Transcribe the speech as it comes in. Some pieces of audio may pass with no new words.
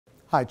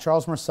Hi,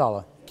 Charles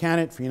Marsala,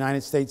 candidate for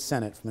United States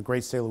Senate from the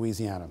great state of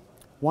Louisiana.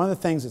 One of the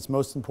things that's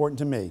most important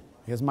to me,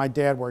 because my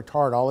dad worked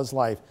hard all his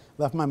life,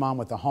 left my mom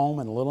with a home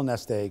and a little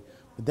nest egg,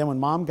 but then when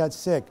mom got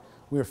sick,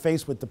 we were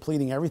faced with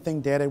depleting everything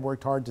dad had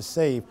worked hard to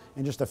save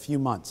in just a few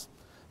months.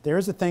 There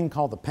is a thing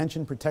called the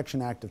Pension Protection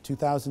Act of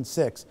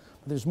 2006,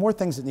 but there's more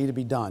things that need to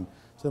be done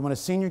so that when a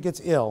senior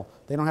gets ill,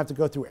 they don't have to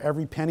go through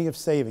every penny of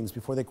savings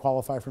before they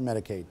qualify for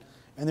Medicaid.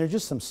 And there are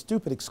just some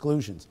stupid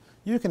exclusions.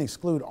 You can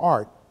exclude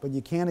art, but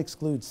you can't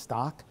exclude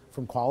stock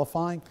from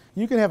qualifying.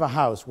 You can have a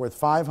house worth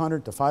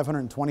 $500,000 to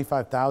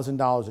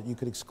 $525,000 that you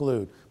could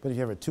exclude, but if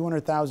you have a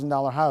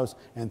 $200,000 house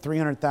and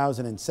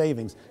 $300,000 in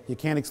savings, you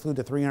can't exclude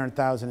the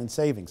 $300,000 in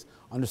savings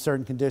under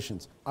certain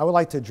conditions. I would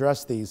like to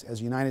address these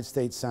as United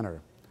States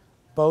Senator,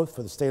 both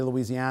for the state of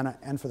Louisiana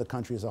and for the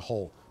country as a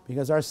whole,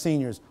 because our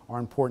seniors are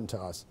important to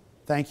us.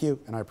 Thank you,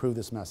 and I approve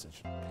this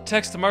message.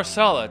 Text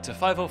Marsala to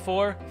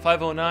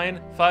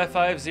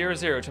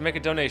 504-509-5500 to make a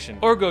donation,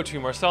 or go to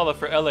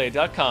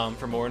marsalaforla.com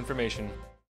for more information.